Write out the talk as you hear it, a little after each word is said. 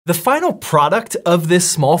The final product of this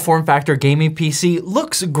small form factor gaming PC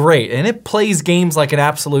looks great and it plays games like an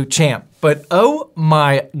absolute champ. But oh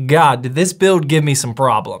my god, did this build give me some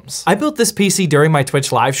problems. I built this PC during my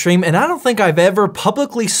Twitch live stream and I don't think I've ever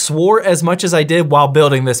publicly swore as much as I did while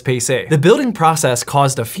building this PC. The building process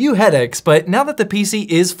caused a few headaches, but now that the PC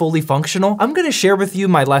is fully functional, I'm gonna share with you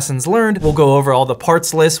my lessons learned. We'll go over all the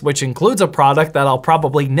parts list, which includes a product that I'll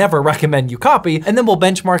probably never recommend you copy, and then we'll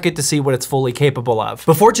benchmark it to see what it's fully capable of.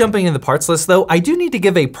 Before jumping in the parts list though, I do need to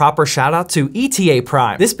give a proper shout out to ETA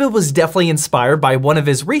Prime. This build was definitely inspired by one of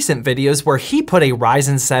his recent videos where he put a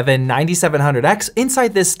Ryzen 7 9700X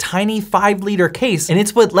inside this tiny 5-liter case, and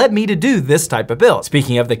it's what led me to do this type of build.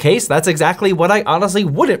 Speaking of the case, that's exactly what I honestly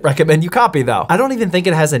wouldn't recommend you copy though. I don't even think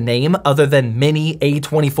it has a name other than Mini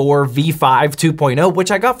A24 V5 2.0,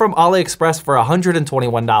 which I got from AliExpress for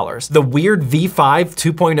 $121. The weird V5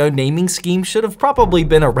 2.0 naming scheme should have probably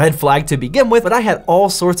been a red flag to begin with, but I had all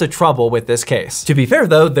sorts of trouble with this case. To be fair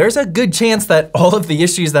though, there's a good chance that all of the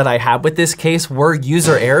issues that I had with this case were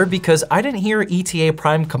user error because I didn't hear ETA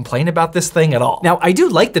Prime complain about this thing at all. Now, I do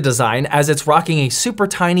like the design as it's rocking a super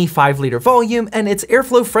tiny 5-liter volume, and its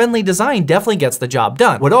airflow friendly design definitely gets the job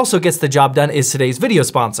done. What also gets the job done is today's video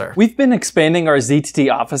sponsor. We've been expanding our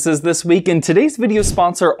ZTT offices this week, and today's video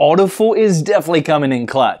sponsor, Autofull, is definitely coming in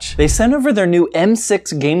clutch. They sent over their new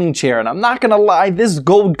M6 gaming chair, and I'm not gonna lie, this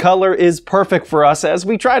gold color is perfect for us as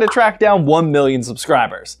we try to track down 1 million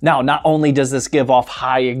subscribers. Now, not only does this give off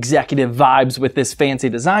high executive vibes with this fancy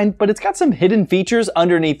design, but it's got some hidden features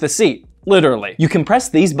underneath the seat. Literally. You can press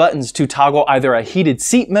these buttons to toggle either a heated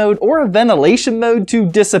seat mode or a ventilation mode to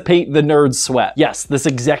dissipate the nerd sweat. Yes, this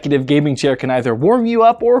executive gaming chair can either warm you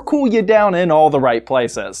up or cool you down in all the right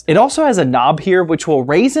places. It also has a knob here which will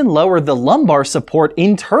raise and lower the lumbar support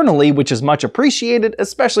internally, which is much appreciated,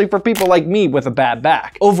 especially for people like me with a bad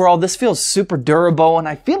back. Overall, this feels super durable and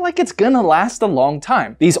I feel like it's gonna last a long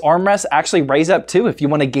time. These armrests actually raise up too if you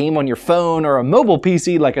want to game on your phone or a mobile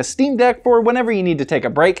PC like a Steam Deck for whenever you need to take a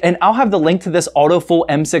break, and I'll have the link to this Autofull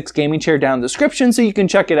M6 gaming chair down in the description so you can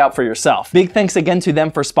check it out for yourself. Big thanks again to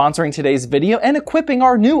them for sponsoring today's video and equipping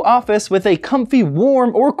our new office with a comfy,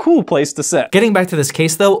 warm, or cool place to sit. Getting back to this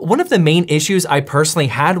case though, one of the main issues I personally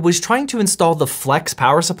had was trying to install the flex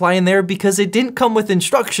power supply in there because it didn't come with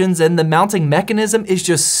instructions and the mounting mechanism is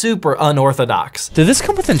just super unorthodox. Did this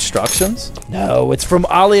come with instructions? No, it's from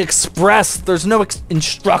AliExpress. There's no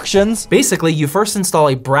instructions. Basically, you first install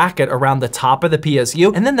a bracket around the top of the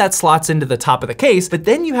PSU and then that slots into the top of the case, but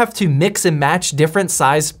then you have to mix and match different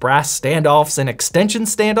size brass standoffs and extension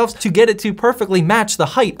standoffs to get it to perfectly match the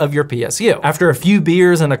height of your PSU. After a few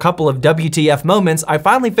beers and a couple of WTF moments, I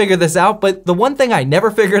finally figured this out, but the one thing I never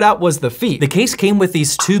figured out was the feet. The case came with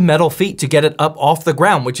these 2 metal feet to get it up off the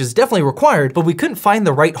ground, which is definitely required, but we couldn't find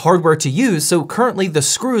the right hardware to use, so currently the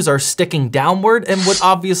screws are sticking downward and would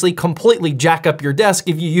obviously completely jack up your desk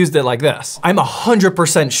if you used it like this. I'm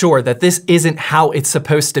 100% sure that this isn't how it's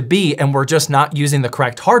supposed to be and we're just not using the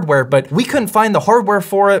correct hardware, but we couldn't find the hardware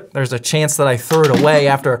for it. There's a chance that I threw it away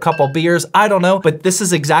after a couple beers, I don't know, but this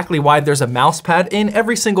is exactly why there's a mouse pad in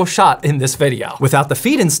every single shot in this video. Without the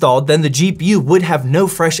feet installed, then the GPU would have no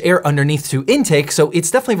fresh air underneath to intake, so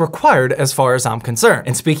it's definitely required as far as I'm concerned.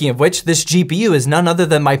 And speaking of which, this GPU is none other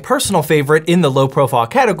than my personal favorite in the low profile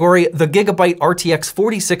category, the Gigabyte RTX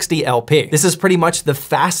 4060 LP. This is pretty much the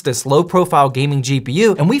fastest low profile gaming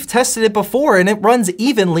GPU, and we've tested it before and it runs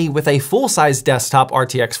evenly with a full-size desktop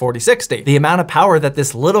RTX 4060. The amount of power that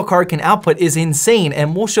this little card can output is insane,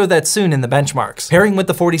 and we'll show that soon in the benchmarks. Pairing with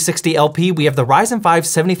the 4060 LP, we have the Ryzen 5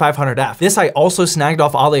 7500F. This I also snagged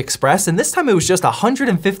off AliExpress, and this time it was just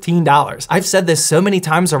 $115. I've said this so many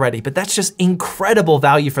times already, but that's just incredible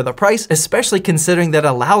value for the price, especially considering that it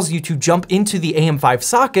allows you to jump into the AM5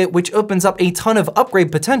 socket, which opens up a ton of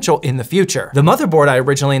upgrade potential in the future. The motherboard I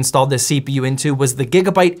originally installed this CPU into was the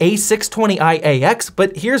Gigabyte A620i-AX,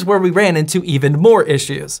 but here's where we ran into even more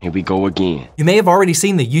issues. Here we go again. You may have already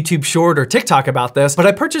seen the YouTube short or TikTok about this, but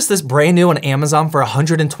I purchased this brand new on Amazon for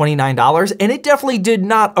 $129, and it definitely did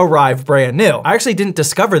not arrive brand new. I actually didn't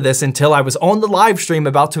discover this until I was on the live stream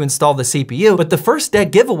about to install the CPU, but the first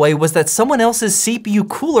dead giveaway was that someone else's CPU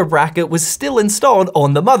cooler bracket was still installed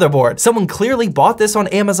on the motherboard. Someone clearly bought this on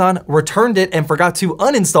Amazon, returned it, and forgot to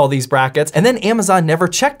uninstall these brackets, and then Amazon never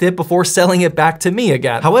checked it before selling it back to me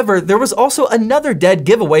again. However, there was also another dead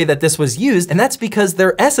giveaway that this was used, and that's because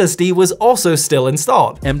their SSD was also still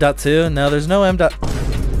installed. M.2? No, there's no M.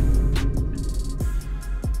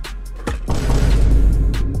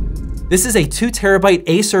 This is a 2TB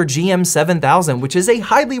Acer GM7000, which is a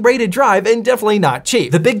highly rated drive and definitely not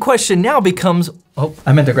cheap. The big question now becomes, oh,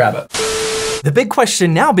 I meant to grab it. The big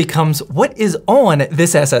question now becomes, what is on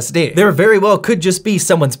this SSD? There very well could just be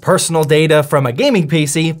someone's personal data from a gaming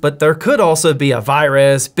PC, but there could also be a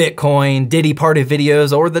virus, Bitcoin, Diddy party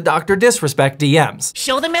videos, or the Dr. Disrespect DMs.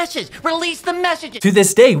 Show the message, release the message. To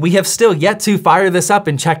this day, we have still yet to fire this up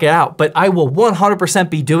and check it out, but I will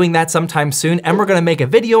 100% be doing that sometime soon, and we're gonna make a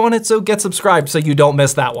video on it, so get subscribed so you don't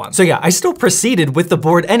miss that one. So yeah, I still proceeded with the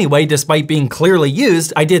board anyway, despite being clearly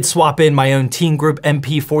used. I did swap in my own Teen Group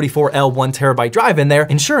MP44L 1TB drive in there,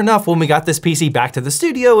 and sure enough, when we got this PC back to the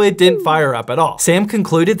studio, it didn't fire up at all. Sam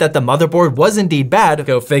concluded that the motherboard was indeed bad,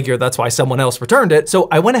 go figure, that's why someone else returned it, so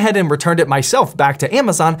I went ahead and returned it myself back to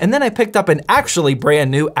Amazon, and then I picked up an actually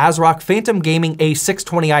brand new ASRock Phantom Gaming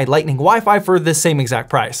A620i Lightning Wi-Fi for the same exact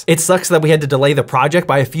price. It sucks that we had to delay the project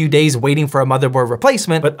by a few days waiting for a motherboard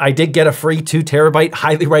replacement, but I did get a free 2TB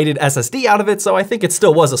highly rated SSD out of it, so I think it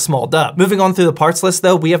still was a small dub. Moving on through the parts list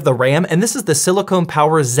though, we have the RAM, and this is the Silicon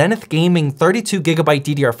Power Zenith Gaming 32GB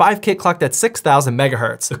DDR5 kit clocked at 6000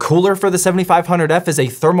 MHz. The cooler for the 7500F is a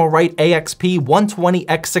Thermalright AXP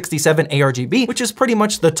 120x67 ARGB, which is pretty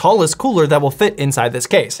much the tallest cooler that will fit inside this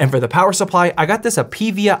case. And for the power supply, I got this a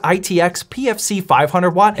PVIA ITX PFC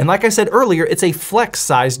 500W, and like I said earlier, it's a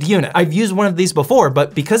flex-sized unit. I've used one of these before,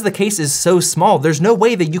 but because the case is so small, there's no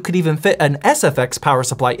way that you could even fit an SFX power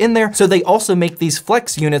supply in there, so they also make these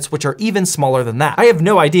flex units, which are even smaller than that. I have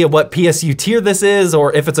no idea what PSU tier this is,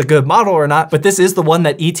 or if it's a good model or not, but this is the one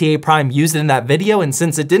that ETA Prime used in that video, and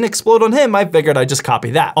since it didn't explode on him, I figured I'd just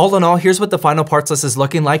copy that. All in all, here's what the final parts list is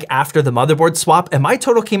looking like after the motherboard swap, and my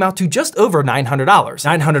total came out to just over $900.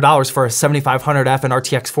 $900 for a 7500F and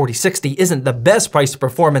RTX 4060 isn't the best price to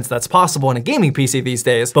performance that's possible in a gaming PC these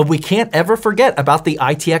days, but we can't ever forget about the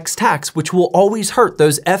ITX tax, which will always hurt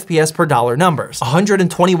those FPS per dollar numbers.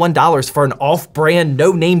 $121 for an off-brand,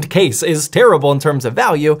 no-named case is terrible in terms of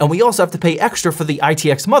value, and we also have to pay extra for the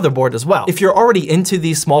ITX motherboard as well. If you're already into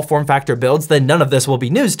these small form factor builds, then none of this will be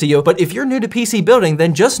news to you, but if you're new to PC building,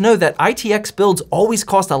 then just know that ITX builds always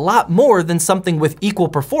cost a lot more than something with equal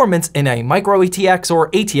performance in a micro ATX or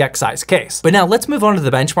ATX size case. But now let's move on to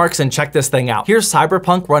the benchmarks and check this thing out. Here's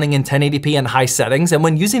Cyberpunk running in 1080p and high settings, and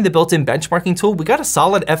when using the built-in benchmarking tool, we got a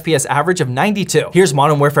solid FPS average of 92. Here's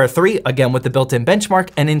Modern Warfare 3, again with the built-in benchmark,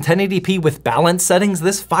 and in 1080p with balanced settings,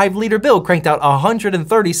 this 5-liter build cranked out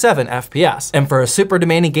 137 FPS. And for a super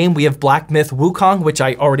demanding game, we have Black Myth Wukong, which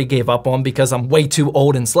I already gave up on because I'm way too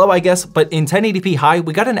old and slow, I guess, but in 1080p high,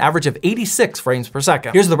 we got an average of 86 frames per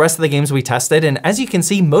second. Here's the rest of the games we tested, and as you can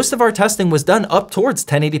see, most of our testing was done up towards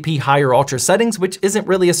 1080p high or ultra settings, which isn't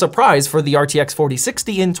really a surprise for the RTX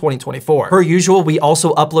 4060 in 2024. Per usual, we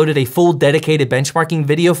also uploaded a full dedicated benchmarking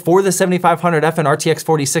video for the 7500F and RTX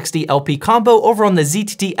 4060 LP combo over on the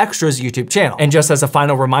ZTT Extras YouTube channel. And just as a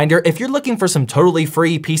final reminder, if you're looking for some totally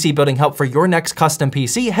free PC building help for your next custom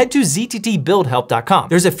PC, head to zttbuildhelp.com.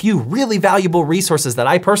 There's a few really valuable resources that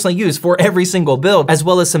I personally use for every single build, as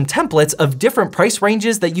well as some templates of different price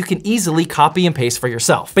ranges that you can easily copy and paste for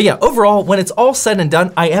yourself. But yeah, overall, when it's all said and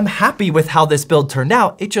done, I am happy with how this build turned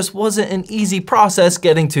out. It just wasn't an easy process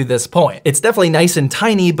getting to this point. It's definitely nice and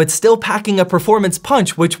tiny, but still packing a performance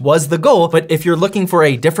punch, which was the goal. But if you're looking for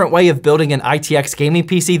a different way of building an ITX gaming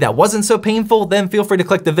PC that wasn't so painful, then feel free to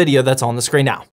click the video that's on the screen now.